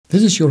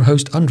This is your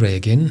host Andre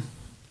again.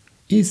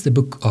 Is the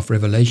book of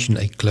Revelation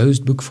a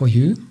closed book for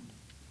you?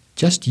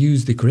 Just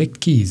use the correct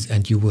keys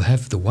and you will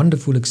have the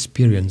wonderful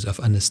experience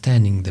of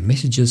understanding the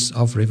messages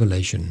of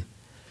Revelation.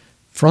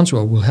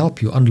 Francois will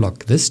help you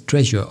unlock this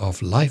treasure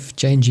of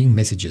life-changing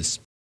messages.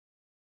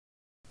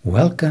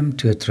 Welcome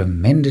to a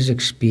tremendous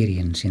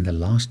experience in the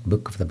last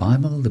book of the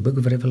Bible, the book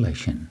of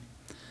Revelation.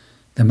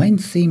 The main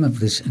theme of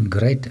this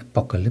great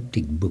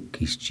apocalyptic book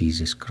is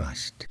Jesus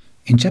Christ.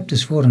 In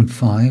chapters 4 and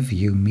 5,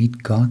 you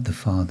meet God the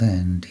Father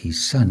and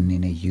His Son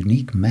in a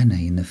unique manner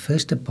in the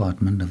first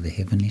apartment of the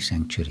heavenly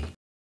sanctuary.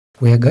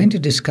 We are going to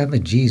discover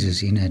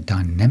Jesus in a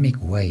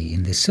dynamic way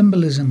in the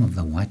symbolism of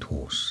the white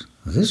horse.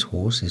 This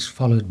horse is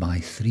followed by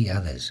three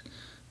others,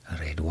 a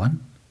red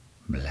one,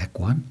 black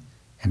one,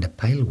 and a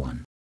pale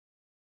one.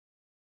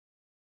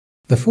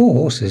 The four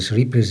horses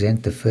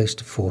represent the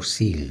first four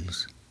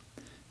seals.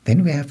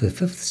 Then we have the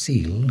fifth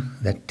seal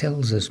that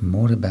tells us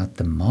more about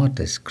the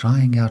martyrs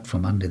crying out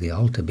from under the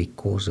altar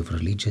because of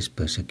religious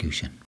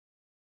persecution.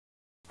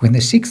 When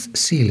the sixth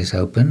seal is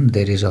opened,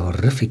 there is a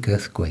horrific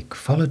earthquake,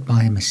 followed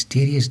by a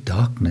mysterious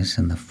darkness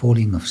and the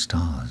falling of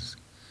stars.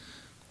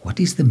 What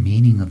is the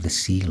meaning of the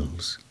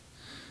seals?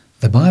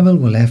 The Bible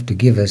will have to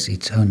give us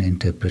its own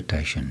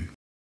interpretation.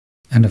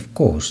 And of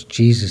course,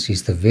 Jesus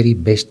is the very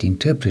best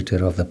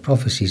interpreter of the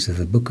prophecies of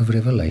the book of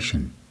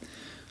Revelation.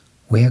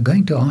 We are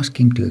going to ask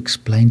him to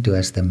explain to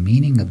us the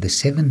meaning of the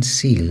seven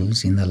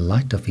seals in the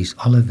light of his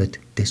Olivet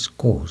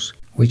discourse,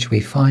 which we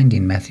find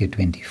in Matthew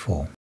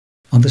 24.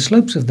 On the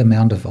slopes of the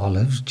Mount of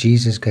Olives,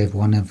 Jesus gave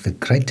one of the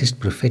greatest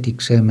prophetic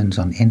sermons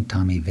on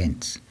end-time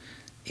events.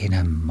 In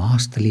a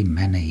masterly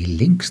manner, he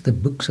links the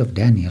books of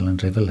Daniel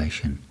and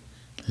Revelation.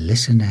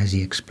 Listen as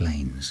he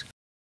explains.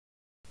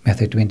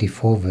 Matthew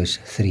 24 verse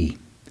 3.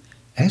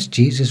 As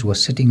Jesus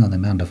was sitting on the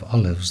Mount of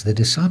Olives, the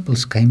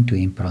disciples came to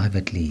him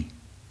privately.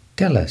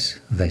 "Tell us,"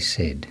 they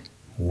said,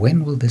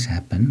 "when will this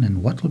happen,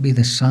 and what will be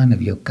the sign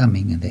of your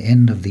coming and the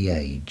end of the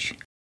age?"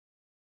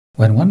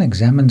 When one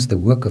examines the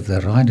work of the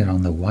rider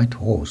on the white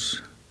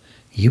horse,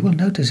 you will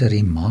notice a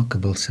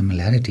remarkable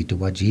similarity to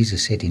what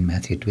Jesus said in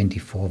Matthew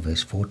 24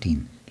 verse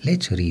 14.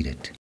 Let's read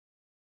it.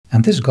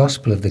 "And this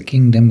gospel of the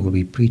kingdom will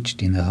be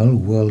preached in the whole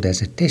world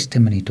as a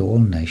testimony to all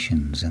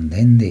nations, and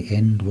then the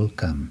end will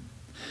come."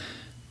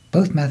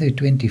 Both Matthew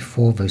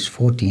 24 verse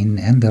 14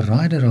 and the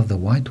rider of the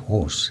white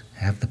horse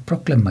have the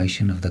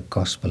proclamation of the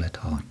gospel at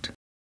heart.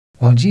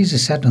 While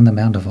Jesus sat on the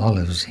Mount of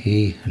Olives,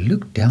 he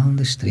looked down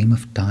the stream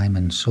of time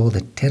and saw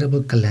the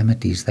terrible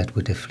calamities that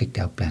would afflict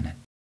our planet.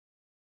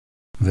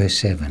 Verse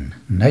 7,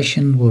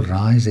 "Nation will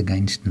rise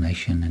against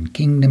nation and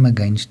kingdom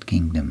against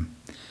kingdom.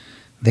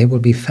 There will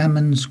be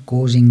famines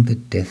causing the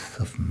death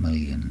of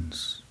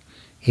millions."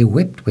 He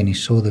wept when he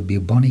saw the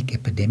bubonic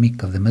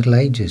epidemic of the Middle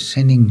Ages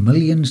sending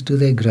millions to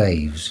their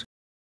graves.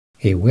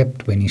 He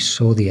wept when he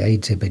saw the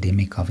AIDS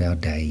epidemic of our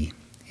day.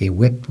 He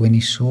wept when he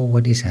saw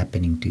what is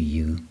happening to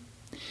you.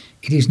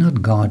 It is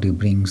not God who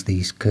brings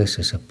these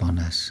curses upon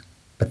us,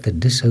 but the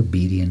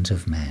disobedience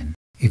of man.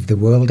 If the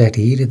world had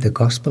heeded the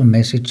gospel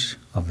message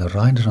of the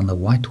rider on the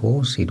white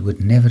horse, it would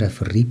never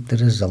have reaped the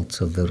results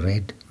of the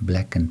red,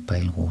 black, and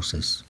pale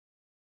horses.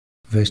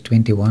 Verse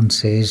 21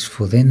 says,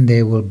 "For then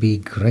there will be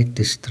great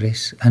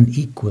distress,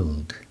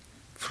 unequaled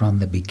from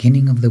the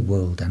beginning of the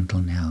world until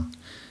now,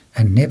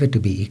 and never to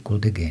be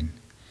equaled again."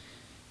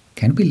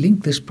 Can we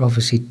link this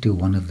prophecy to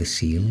one of the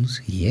seals?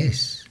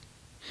 Yes.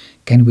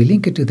 Can we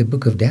link it to the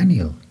book of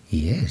Daniel?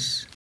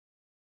 Yes.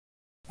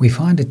 We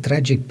find a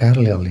tragic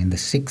parallel in the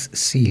sixth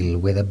seal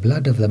where the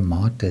blood of the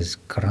martyrs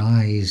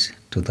cries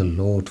to the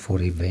Lord for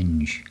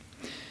revenge.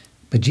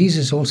 But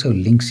Jesus also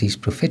links his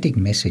prophetic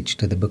message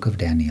to the book of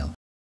Daniel.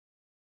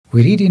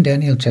 We read in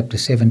Daniel chapter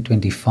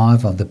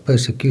 7:25 of the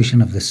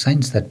persecution of the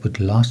saints that would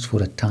last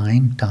for a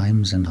time,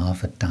 times and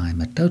half a time,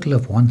 a total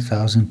of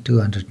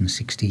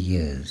 1,260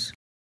 years.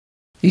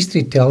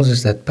 History tells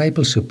us that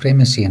papal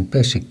supremacy and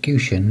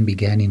persecution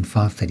began in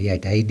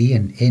 538 AD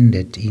and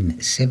ended in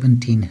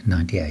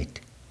 1798.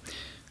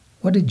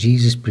 What did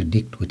Jesus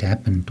predict would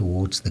happen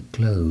towards the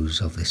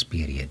close of this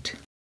period?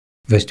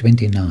 Verse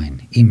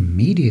 29,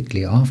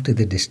 "Immediately after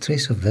the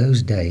distress of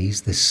those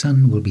days, the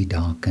sun will be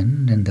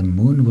darkened, and the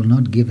moon will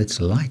not give its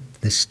light.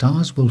 The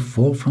stars will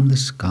fall from the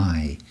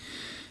sky,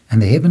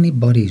 and the heavenly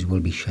bodies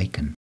will be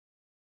shaken."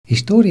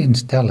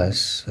 Historians tell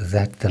us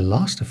that the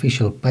last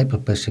official papal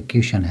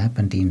persecution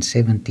happened in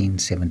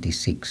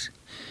 1776.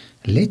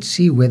 Let's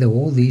see whether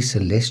all these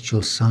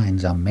celestial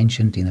signs are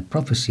mentioned in the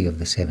prophecy of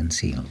the seven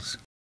seals.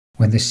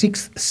 When the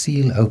sixth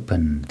seal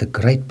opened, the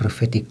great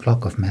prophetic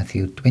clock of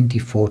Matthew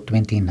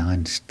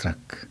 24:29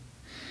 struck.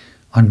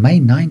 On May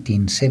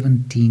 19,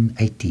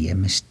 1780, a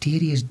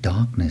mysterious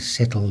darkness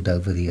settled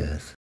over the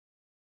earth.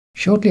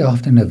 Shortly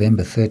after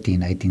November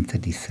 13,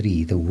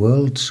 1833, the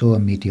world saw a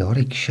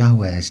meteoric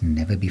shower as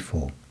never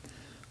before.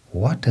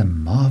 What a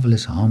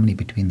marvelous harmony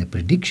between the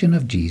prediction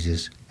of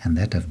Jesus and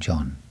that of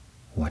John.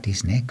 What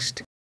is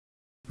next?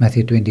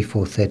 Matthew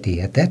 24:30,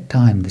 "At that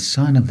time the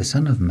sign of the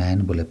Son of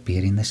Man will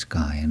appear in the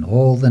sky, and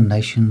all the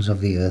nations of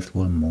the earth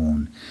will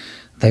mourn.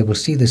 They will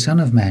see the Son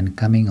of Man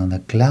coming on the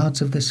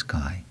clouds of the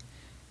sky.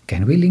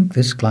 Can we link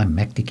this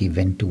climactic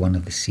event to one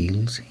of the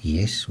seals?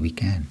 Yes, we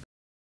can.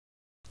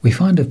 We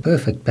find a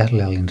perfect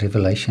parallel in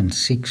Revelation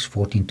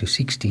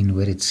 6:14-16,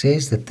 where it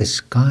says that the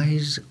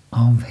skies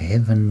of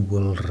heaven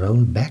will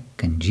roll back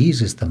and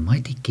Jesus, the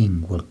mighty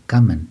King, will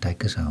come and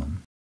take us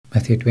home.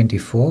 Matthew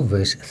 24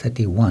 verse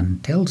 31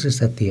 tells us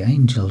that the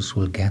angels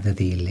will gather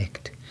the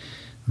elect.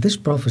 This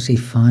prophecy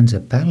finds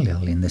a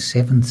parallel in the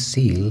seventh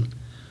seal,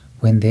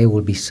 when there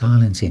will be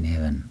silence in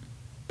heaven.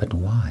 But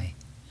why?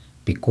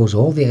 Because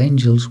all the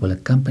angels will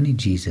accompany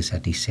Jesus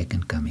at his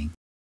second coming.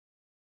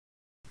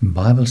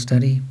 Bible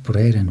study,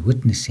 prayer and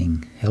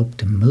witnessing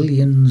helped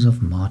millions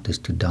of martyrs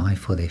to die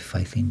for their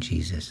faith in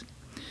Jesus.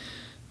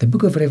 The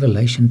book of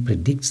Revelation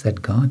predicts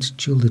that God's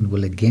children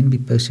will again be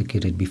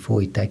persecuted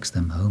before he takes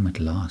them home at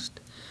last.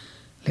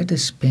 Let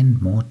us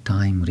spend more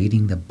time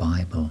reading the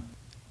Bible,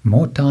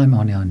 more time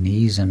on our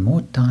knees, and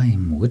more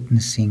time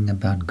witnessing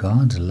about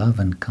God's love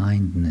and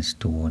kindness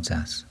towards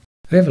us.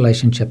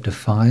 Revelation chapter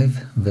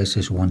 5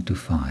 verses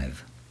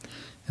 1-5.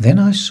 Then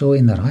I saw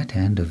in the right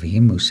hand of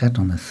him who sat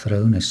on the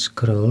throne a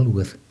scroll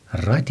with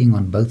writing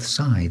on both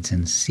sides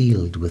and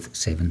sealed with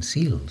 7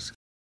 seals.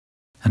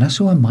 And I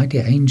saw a mighty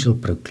angel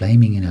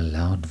proclaiming in a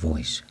loud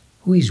voice,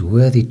 "Who is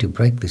worthy to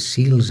break the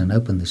seals and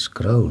open the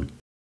scroll?"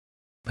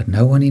 But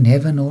no one in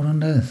heaven or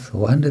on earth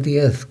or under the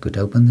earth could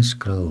open the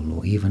scroll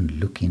or even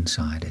look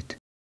inside it.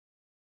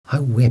 I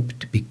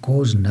wept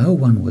because no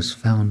one was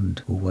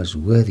found who was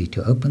worthy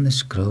to open the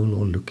scroll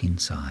or look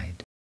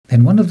inside.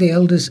 Then one of the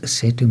elders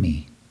said to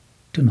me,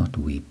 "Do not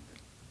weep.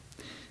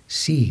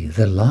 See,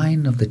 the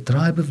Lion of the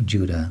tribe of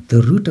Judah,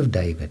 the Root of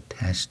David,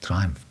 has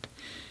triumphed.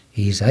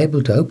 He is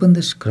able to open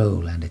the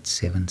scroll and its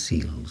 7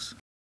 seals."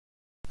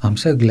 I'm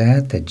so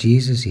glad that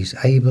Jesus is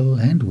able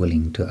and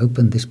willing to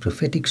open this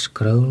prophetic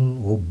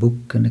scroll or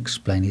book and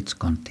explain its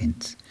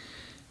contents.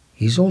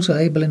 He is also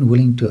able and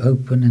willing to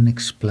open and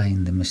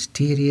explain the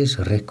mysterious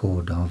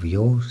record of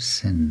your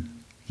sin,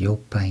 your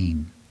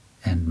pain,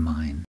 and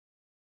mine.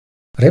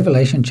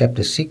 Revelation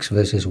chapter 6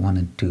 verses 1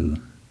 and 2.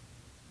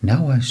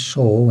 Now I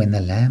saw when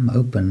the Lamb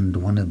opened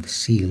one of the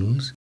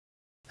seals,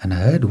 and I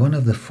heard one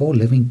of the 4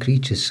 living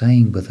creatures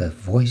saying with a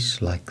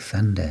voice like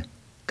thunder,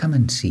 "Come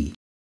and see."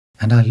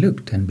 And I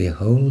looked, and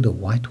behold, a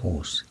white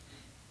horse.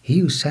 He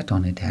who sat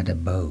on it had a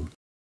bow,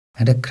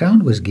 and a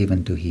crown was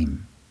given to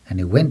him, and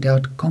he went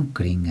out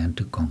conquering and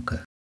to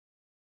conquer.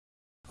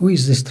 Who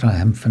is this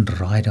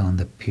triumphant rider on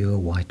the pure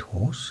white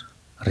horse?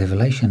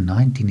 Revelation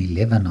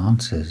 19:11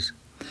 answers,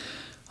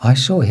 I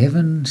saw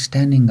heaven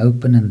standing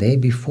open, and there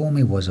before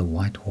me was a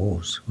white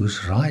horse,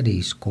 whose rider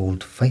is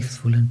called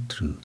Faithful and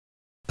True.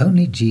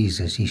 Only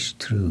Jesus is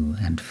true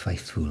and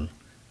faithful,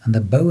 and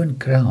the bow and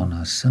crown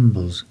are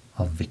symbols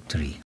of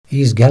victory.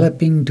 He is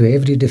galloping to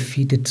every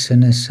defeated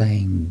sinner,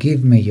 saying,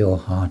 "Give me your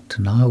heart,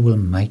 and I will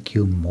make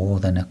you more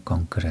than a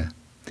conqueror."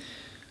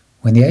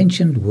 When the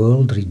ancient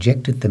world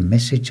rejected the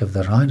message of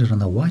the rider on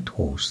the white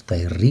horse,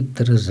 they reaped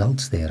the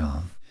results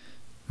thereof.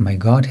 May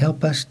God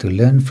help us to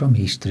learn from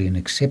history and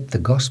accept the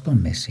gospel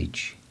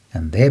message,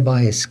 and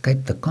thereby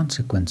escape the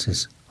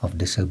consequences of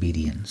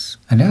disobedience.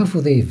 And now for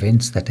the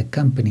events that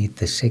accompanied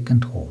the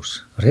second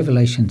horse.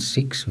 Revelation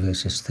 6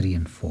 verses 3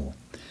 and 4.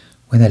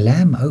 When the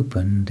Lamb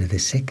opened the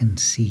second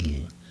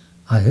seal,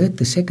 I heard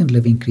the second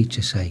living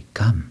creature say,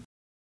 "Come."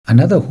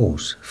 Another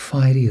horse,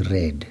 fiery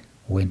red,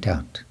 went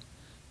out,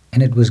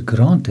 and it was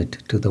granted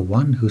to the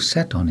one who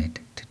sat on it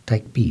to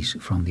take peace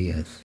from the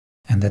earth,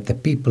 and that the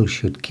people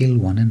should kill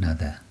one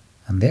another,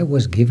 and there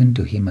was given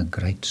to him a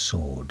great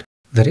sword.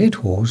 The red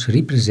horse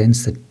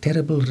represents the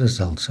terrible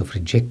results of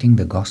rejecting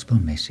the gospel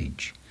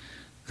message.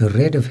 The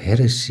red of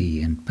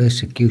heresy and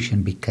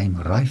persecution became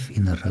rife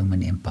in the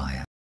Roman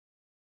Empire.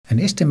 An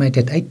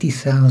estimated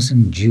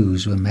 80,000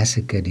 Jews were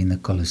massacred in the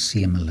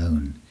Colosseum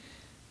alone.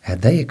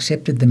 Had they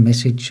accepted the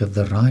message of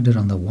the rider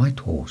on the white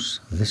horse,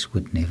 this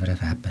would never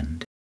have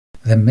happened.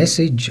 The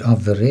message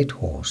of the red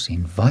horse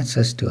invites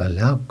us to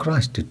allow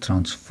Christ to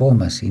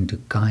transform us into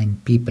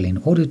kind people in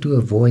order to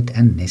avoid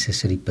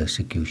unnecessary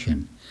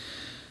persecution.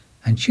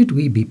 And should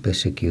we be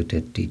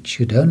persecuted, it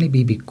should only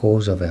be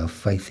because of our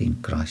faith in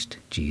Christ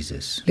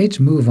Jesus.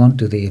 Let's move on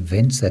to the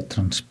events that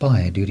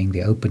transpire during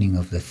the opening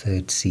of the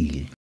third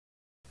seal.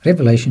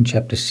 Revelation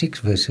chapter 6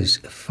 verses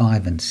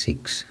 5 and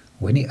 6.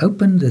 When he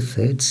opened the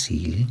third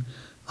seal,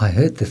 I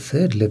heard the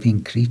third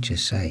living creature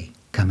say,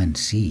 "Come and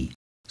see."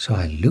 So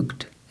I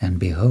looked, and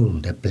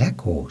behold, a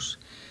black horse,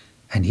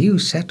 and he who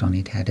sat on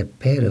it had a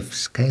pair of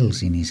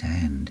scales in his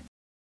hand.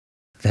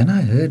 Then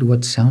I heard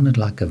what sounded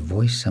like a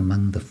voice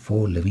among the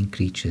 4 living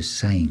creatures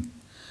saying,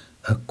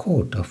 "A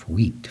quart of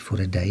wheat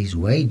for a day's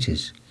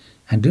wages,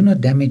 and do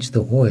not damage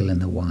the oil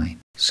and the wine."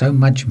 So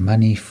much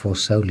money for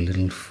so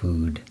little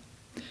food.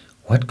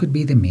 What could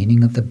be the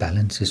meaning of the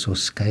balances or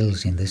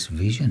scales in this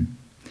vision?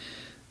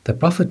 The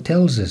prophet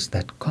tells us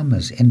that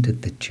commerce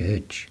entered the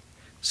church.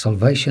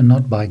 Salvation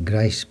not by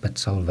grace, but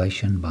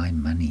salvation by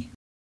money.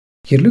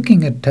 You're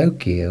looking at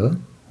Tokyo,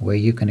 where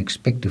you can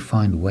expect to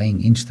find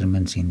weighing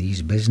instruments in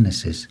these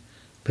businesses,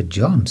 but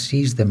John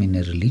sees them in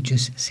a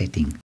religious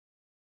setting.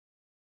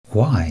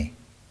 Why?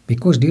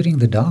 Because during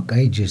the Dark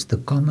Ages, the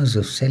commerce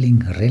of selling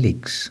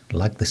relics,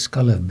 like the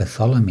skull of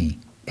Bartholomew,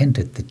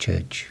 entered the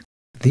church.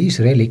 These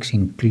relics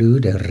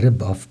include a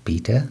rib of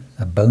Peter,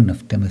 a bone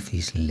of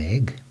Timothy's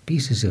leg,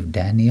 pieces of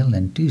Daniel,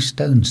 and 2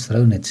 stones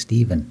thrown at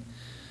Stephen.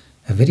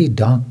 A very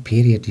dark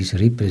period is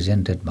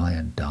represented by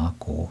a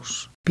dark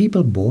horse.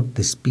 People bought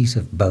this piece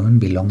of bone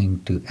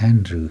belonging to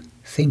Andrew,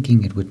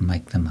 thinking it would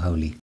make them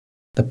holy.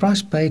 The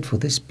price paid for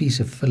this piece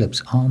of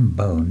Philip's arm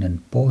bone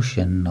and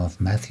portion of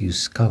Matthew's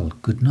skull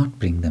could not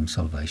bring them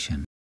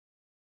salvation.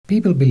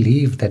 People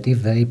believed that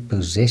if they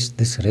possessed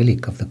this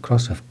relic of the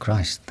cross of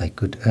Christ, they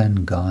could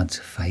earn God's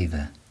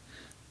favor.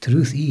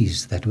 Truth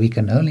is that we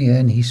can only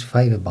earn His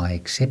favor by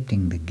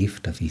accepting the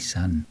gift of His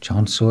Son.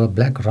 John saw a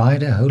black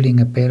rider holding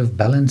a pair of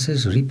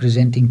balances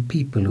representing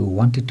people who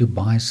wanted to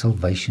buy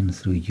salvation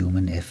through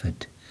human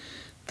effort.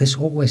 This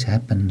always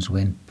happens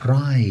when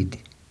pride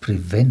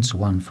prevents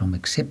one from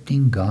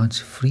accepting God's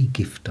free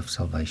gift of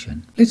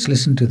salvation. Let's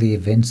listen to the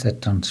events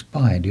that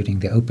transpired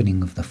during the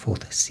opening of the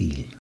 4th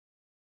seal.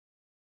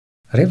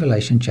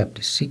 Revelation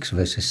chapter 6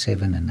 verses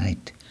 7 and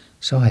 8.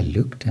 So I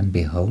looked, and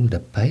behold, a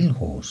pale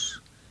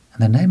horse,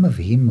 and the name of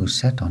him who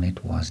sat on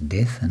it was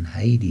Death, and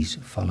Hades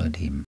followed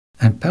him.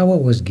 And power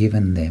was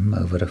given them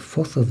over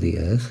 1/4 of the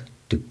earth,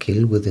 to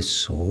kill with the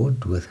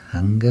sword, with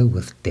hunger,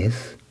 with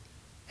death,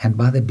 and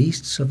by the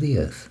beasts of the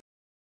earth.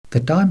 The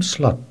time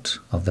slot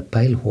of the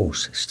pale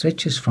horse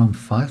stretches from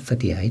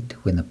 538,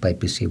 when the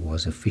papacy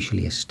was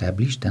officially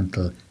established,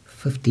 until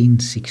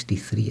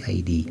 1563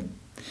 AD.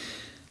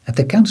 At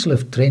the Council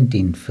of Trent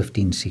in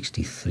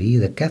 1563,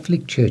 the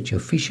Catholic Church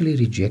officially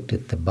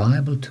rejected the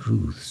Bible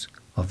truths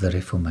of the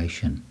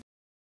Reformation.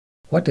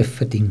 What a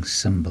fitting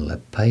symbol, a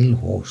pale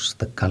horse,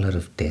 the color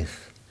of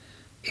death.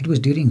 It was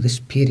during this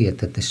period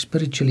that the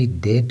spiritually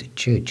dead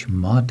church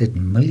martyred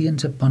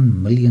millions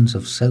upon millions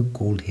of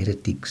so-called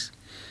heretics.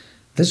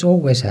 This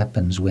always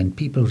happens when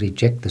people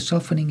reject the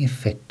softening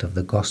effect of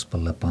the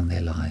gospel upon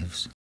their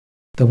lives.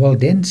 The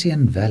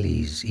Waldensian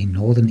valleys in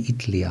northern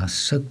Italy are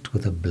soaked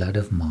with the blood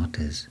of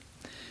martyrs.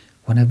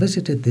 When I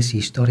visited this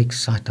historic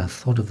site, I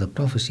thought of the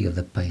prophecy of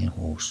the pale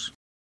horse.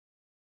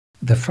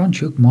 The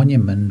Franchouk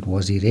monument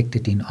was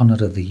erected in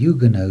honor of the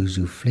Huguenots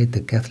who fled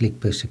the Catholic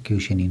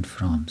persecution in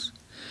France.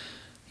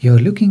 You are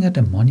looking at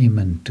a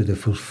monument to the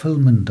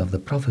fulfillment of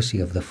the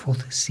prophecy of the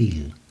 4th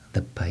seal,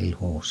 the pale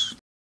horse.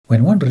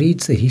 When one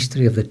reads the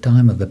history of the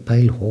time of the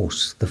pale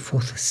horse, the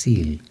 4th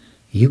seal,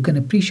 you can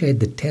appreciate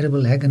the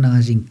terrible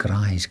agonizing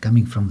cries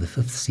coming from the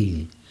 5th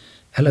seal.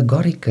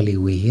 Allegorically,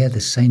 we hear the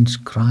saints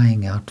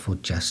crying out for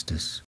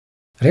justice.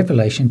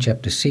 Revelation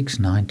chapter 6,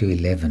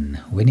 9-11.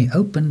 When he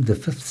opened the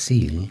 5th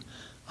seal,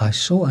 I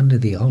saw under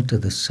the altar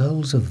the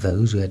souls of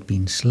those who had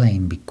been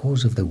slain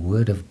because of the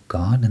word of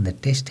God and the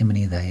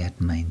testimony they had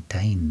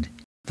maintained.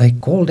 They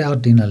called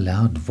out in a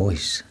loud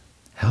voice,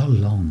 How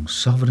long,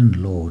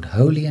 sovereign Lord,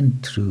 holy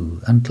and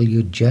true, until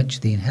you judge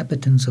the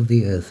inhabitants of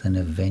the earth and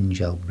avenge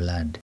our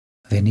blood?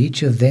 Then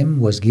each of them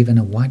was given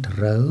a white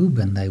robe,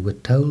 and they were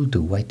told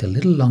to wait a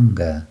little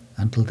longer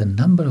until the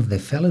number of their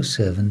fellow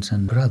servants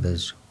and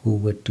brothers who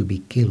were to be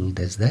killed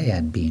as they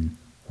had been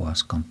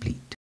was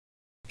complete.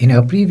 In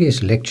our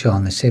previous lecture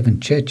on the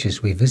 7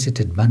 churches, we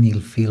visited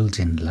Bunhill Fields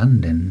in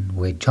London,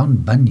 where John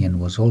Bunyan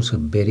was also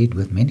buried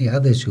with many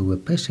others who were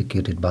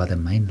persecuted by the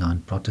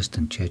mainline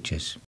Protestant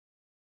churches.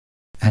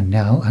 And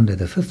now, under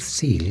the 5th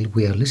seal,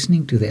 we are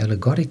listening to the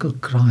allegorical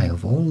cry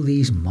of all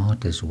these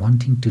martyrs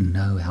wanting to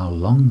know how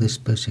long this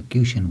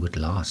persecution would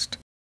last.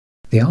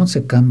 The answer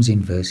comes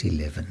in verse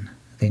 11.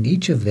 Then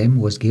each of them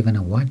was given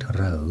a white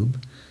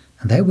robe,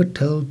 and they were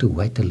told to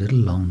wait a little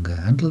longer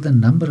until the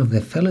number of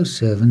their fellow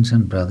servants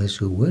and brothers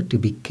who were to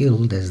be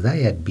killed as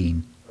they had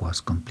been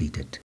was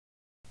completed.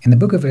 In the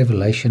book of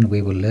Revelation,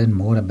 we will learn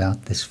more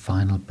about this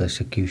final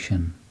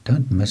persecution.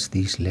 Don't miss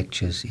these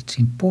lectures. It's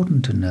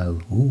important to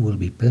know who will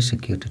be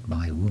persecuted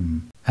by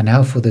whom. And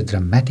now for the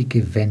dramatic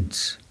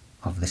events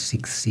of the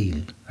 6th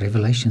seal.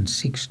 Revelation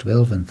 6,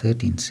 12 and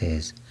 13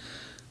 says,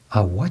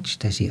 I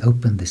watched as he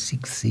opened the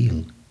 6th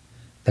seal.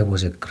 There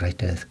was a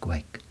great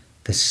earthquake.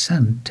 The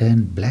sun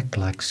turned black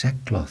like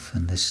sackcloth,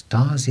 and the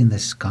stars in the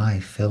sky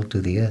fell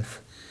to the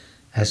earth,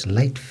 as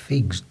late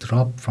figs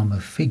drop from a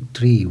fig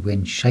tree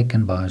when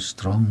shaken by a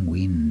strong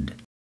wind.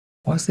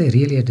 Was there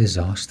really a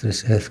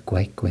disastrous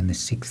earthquake when the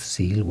 6th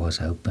seal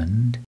was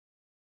opened?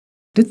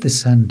 Did the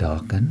sun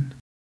darken?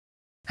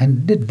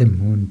 And did the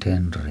moon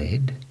turn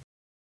red?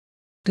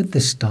 Did the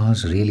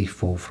stars really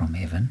fall from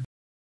heaven?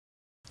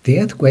 The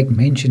earthquake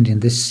mentioned in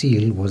this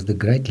seal was the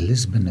Great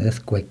Lisbon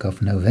earthquake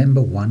of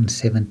November 1,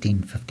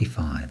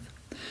 1755.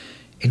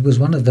 It was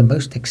one of the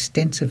most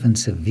extensive and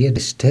severe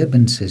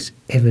disturbances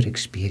ever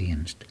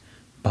experienced.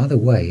 By the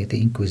way,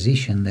 the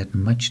Inquisition, that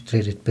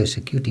much-dreaded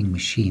persecuting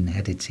machine,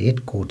 had its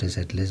headquarters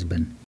at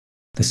Lisbon.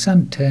 The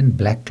sun turned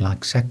black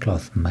like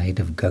sackcloth made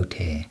of goat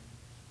hair.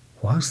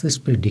 Was this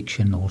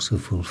prediction also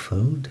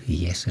fulfilled?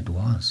 Yes, it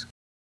was.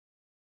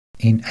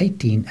 In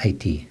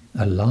 1880,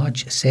 a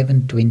large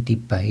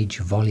 720-page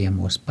volume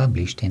was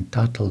published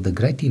entitled The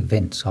Great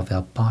Events of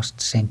Our Past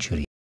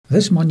Century.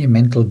 This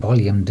monumental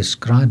volume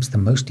describes the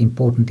most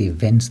important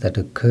events that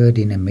occurred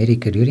in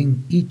America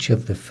during each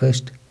of the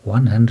first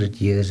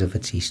 100 years of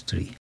its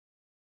history.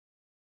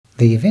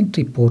 The event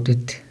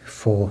reported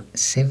for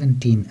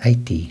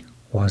 1780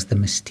 was the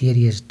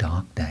mysterious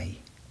Dark Day,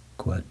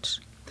 quotes,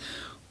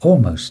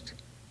 almost,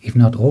 if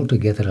not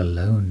altogether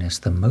alone, as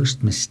the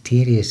most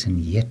mysterious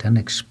and yet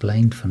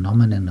unexplained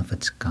phenomenon of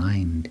its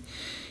kind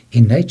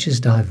in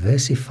nature's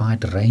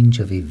diversified range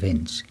of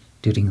events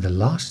during the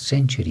last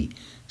century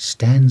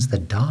stands the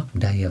Dark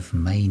Day of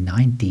May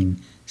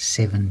 19,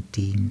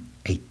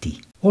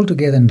 1780.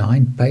 Altogether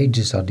 9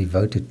 pages are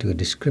devoted to a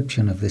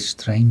description of this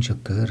strange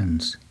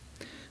occurrence.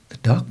 The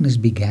darkness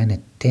began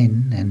at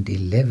 10 and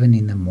 11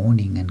 in the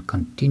morning and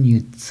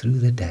continued through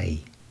the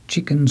day.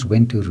 Chickens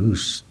went to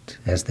roost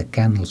as the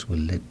candles were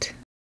lit.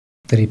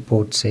 The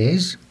report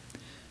says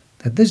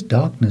that this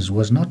darkness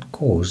was not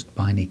caused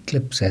by an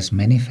eclipse as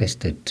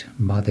manifested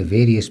by the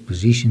various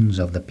positions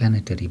of the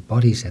planetary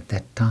bodies at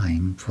that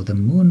time, for the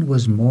moon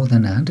was more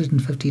than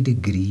 150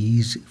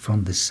 degrees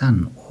from the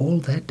sun all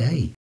that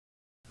day.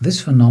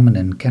 This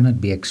phenomenon cannot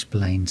be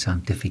explained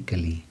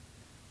scientifically.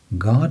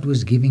 God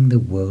was giving the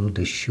world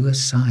a sure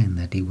sign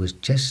that He was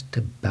just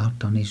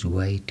about on His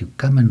way to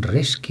come and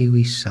rescue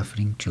His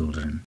suffering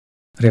children.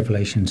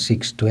 Revelation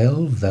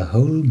 6:12, the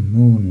whole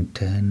moon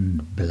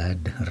turned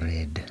blood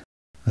red.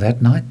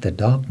 That night the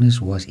darkness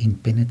was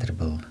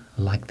impenetrable,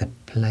 like the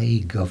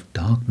plague of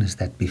darkness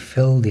that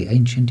befell the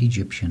ancient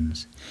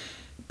Egyptians.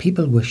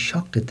 People were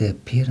shocked at the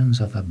appearance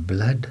of a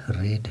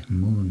blood-red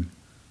moon.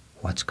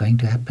 What's going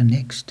to happen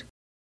next?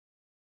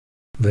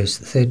 Verse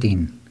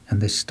 13,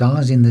 and the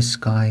stars in the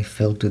sky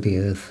fell to the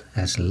earth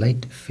as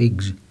late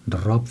figs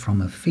drop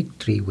from a fig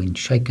tree when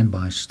shaken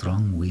by a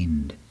strong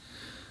wind.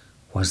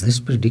 Was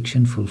this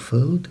prediction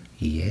fulfilled?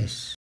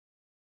 Yes.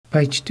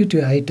 Page 2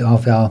 to 8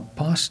 of our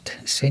past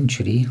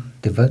century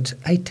devotes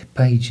 8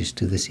 pages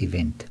to this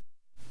event.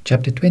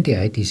 Chapter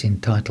 28 is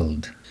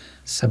entitled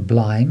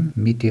Sublime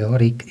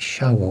Meteoric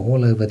Shower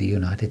All Over the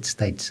United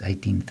States,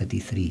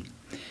 1833.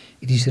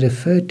 It is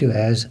referred to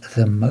as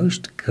the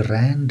most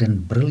grand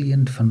and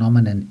brilliant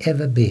phenomenon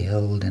ever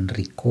beheld and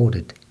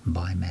recorded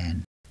by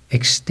man.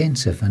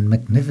 Extensive and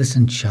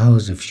magnificent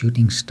showers of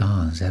shooting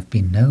stars have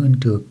been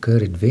known to occur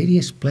at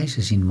various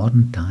places in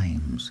modern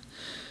times.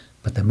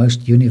 But the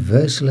most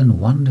universal and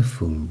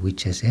wonderful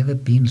which has ever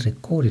been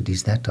recorded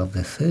is that of the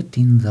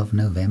 13th of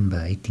November,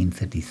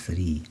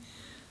 1833.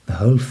 The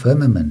whole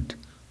firmament,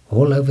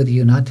 all over the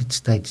United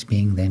States,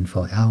 being then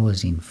for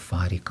hours in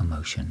fiery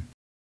commotion.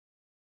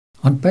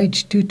 On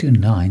page 2 to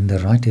 9, the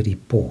writer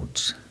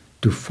reports,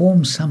 to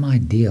form some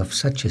idea of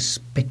such a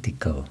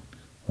spectacle,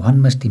 one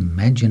must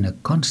imagine a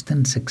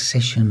constant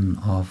succession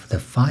of the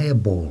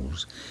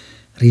fireballs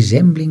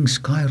resembling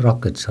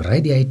skyrockets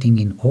radiating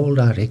in all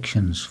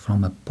directions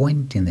from a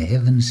point in the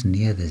heavens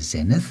near the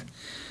zenith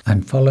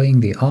and following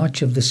the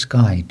arch of the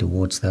sky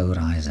towards the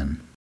horizon.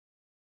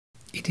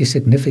 It is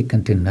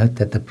significant to note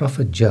that the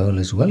prophet Joel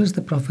as well as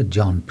the prophet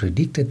John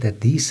predicted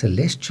that these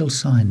celestial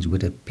signs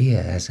would appear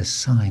as a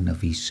sign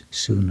of his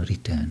soon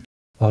return.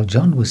 While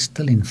John was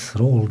still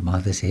enthralled by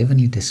this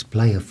heavenly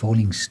display of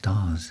falling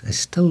stars, a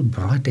still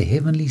brighter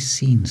heavenly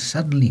scene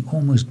suddenly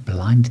almost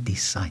blinded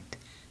his sight.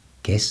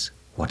 Guess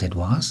what it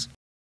was?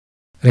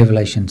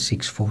 Revelation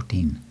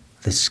 6:14.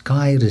 The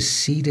sky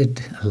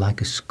receded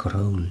like a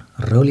scroll,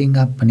 rolling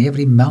up, and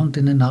every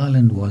mountain and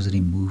island was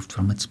removed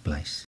from its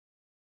place.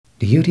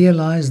 Do you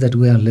realize that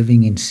we are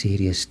living in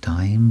serious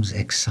times,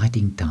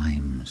 exciting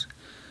times?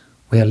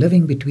 We are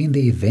living between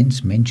the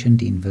events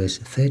mentioned in verse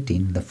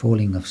 13, the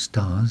falling of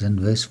stars, and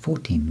verse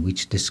 14,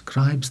 which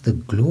describes the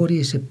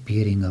glorious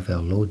appearing of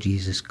our Lord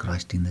Jesus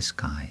Christ in the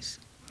skies.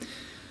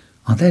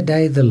 On that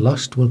day the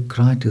lost will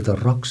cry to the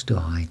rocks to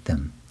hide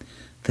them.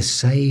 The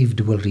saved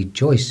will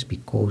rejoice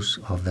because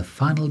of the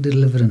final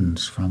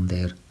deliverance from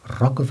their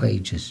rock of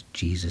ages,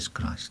 Jesus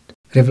Christ.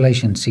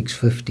 Revelation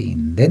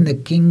 6:15. Then the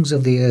kings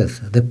of the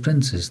earth, the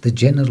princes, the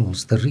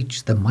generals, the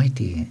rich, the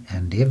mighty,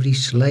 and every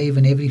slave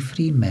and every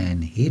free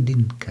man hid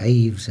in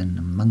caves and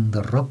among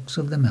the rocks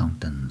of the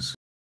mountains.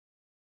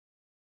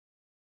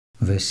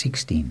 Verse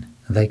 16.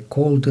 They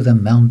called to the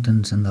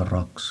mountains and the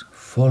rocks,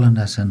 fall on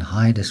us and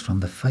hide us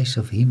from the face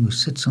of him who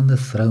sits on the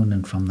throne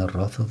and from the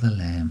wrath of the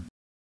Lamb.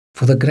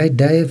 For the great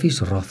day of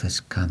his wrath has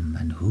come,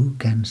 and who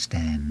can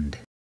stand?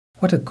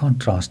 What a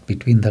contrast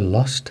between the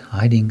lost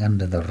hiding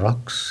under the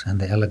rocks and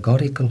the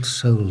allegorical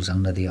souls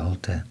under the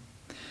altar.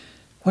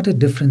 What a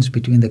difference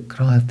between the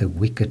cry of the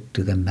wicked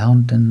to the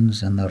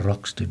mountains and the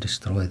rocks to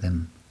destroy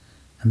them,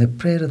 and the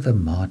prayer of the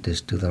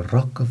martyrs to the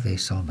rock of their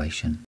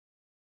salvation.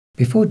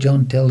 Before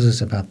John tells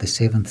us about the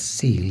 7th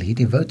seal, he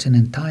devotes an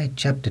entire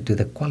chapter to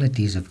the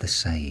qualities of the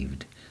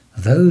saved,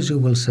 those who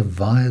will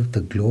survive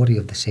the glory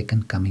of the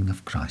second coming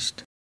of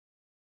Christ.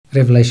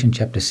 Revelation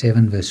chapter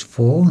 7 verse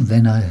 4,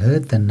 Then I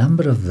heard the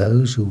number of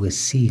those who were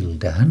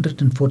sealed,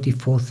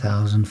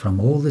 144,000 from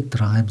all the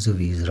tribes of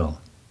Israel.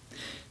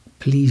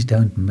 Please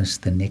don't miss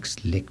the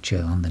next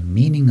lecture on the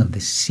meaning of the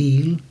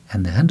seal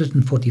and the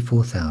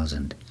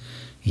 144,000.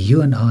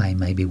 You and I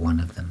may be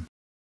one of them.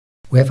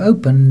 We have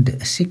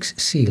opened 6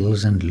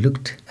 seals and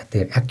looked at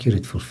their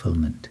accurate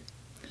fulfillment.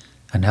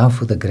 And now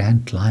for the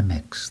grand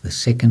climax, the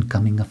second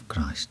coming of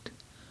Christ.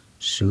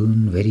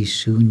 Soon, very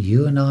soon,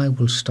 you and I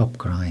will stop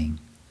crying.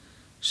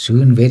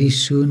 Soon, very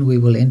soon, we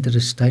will enter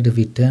a state of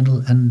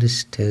eternal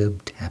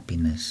undisturbed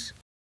happiness.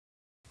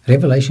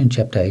 Revelation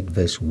chapter 8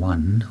 verse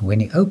 1, when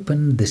he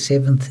opened the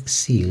 7th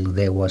seal,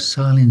 there was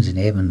silence in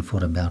heaven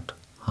for about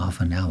half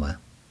an hour.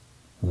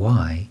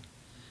 Why?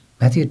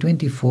 Matthew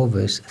 24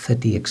 verse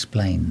 30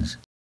 explains,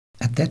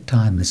 "At that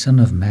time the Son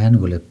of Man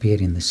will appear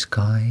in the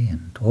sky,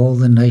 and all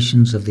the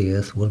nations of the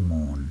earth will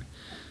mourn.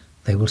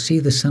 They will see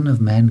the Son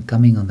of Man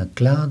coming on the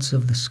clouds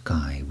of the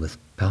sky with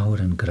power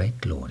and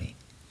great glory."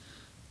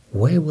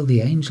 Where will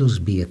the angels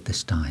be at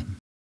this time?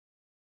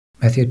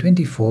 Matthew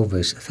 24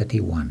 verse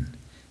 31,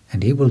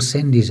 "And he will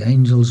send his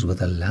angels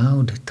with a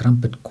loud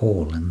trumpet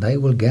call, and they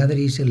will gather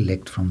his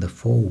elect from the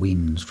 4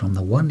 winds, from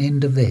the one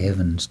end of the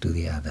heavens to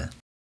the other."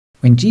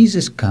 When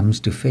Jesus comes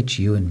to fetch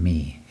you and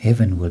me,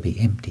 heaven will be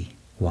empty.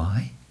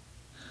 Why?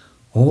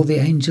 All the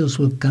angels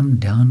will come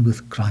down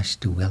with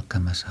Christ to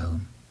welcome us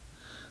home.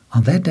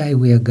 On that day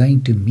we are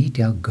going to meet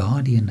our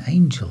guardian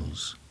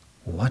angels.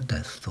 What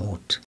a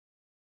thought!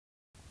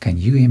 Can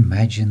you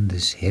imagine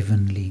this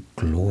heavenly,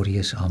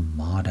 glorious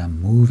armada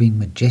moving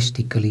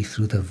majestically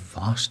through the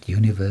vast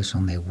universe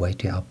on their way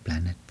to our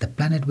planet, the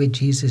planet where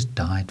Jesus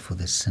died for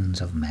the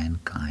sins of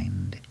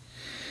mankind?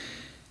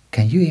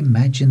 Can you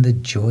imagine the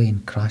joy in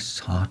Christ's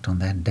heart on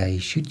that day,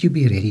 should you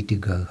be ready to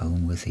go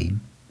home with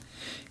him?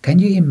 Can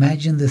you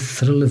imagine the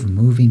thrill of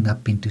moving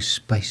up into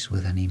space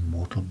with an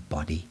immortal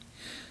body,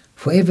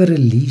 forever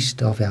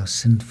released of our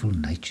sinful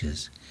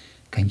natures?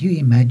 Can you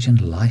imagine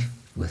life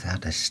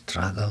without a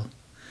struggle,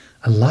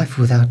 a life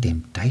without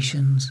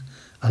temptations,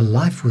 a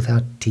life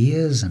without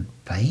tears and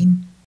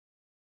pain?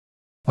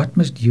 What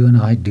must you and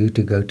I do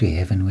to go to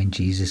heaven when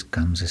Jesus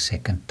comes a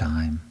second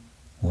time?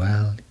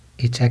 Well,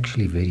 it's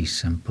actually very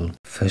simple.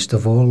 First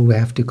of all, we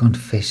have to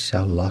confess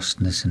our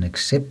lostness and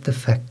accept the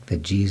fact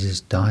that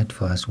Jesus died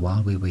for us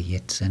while we were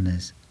yet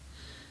sinners.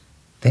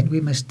 Then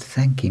we must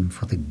thank him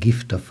for the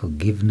gift of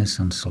forgiveness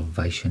and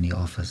salvation he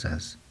offers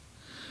us.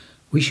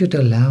 We should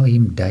allow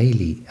him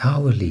daily,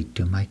 hourly,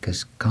 to make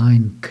us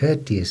kind,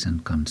 courteous,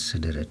 and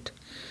considerate.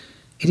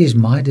 It is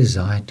my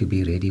desire to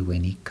be ready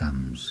when he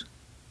comes.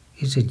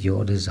 Is it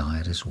your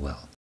desire as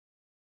well?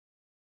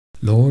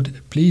 Lord,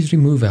 please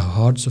remove our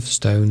hearts of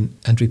stone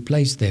and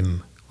replace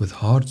them with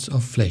hearts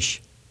of flesh.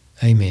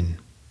 Amen.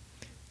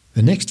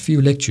 The next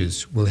few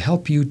lectures will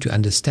help you to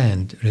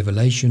understand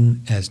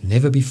Revelation as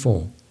never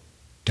before.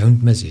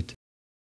 Don't miss it.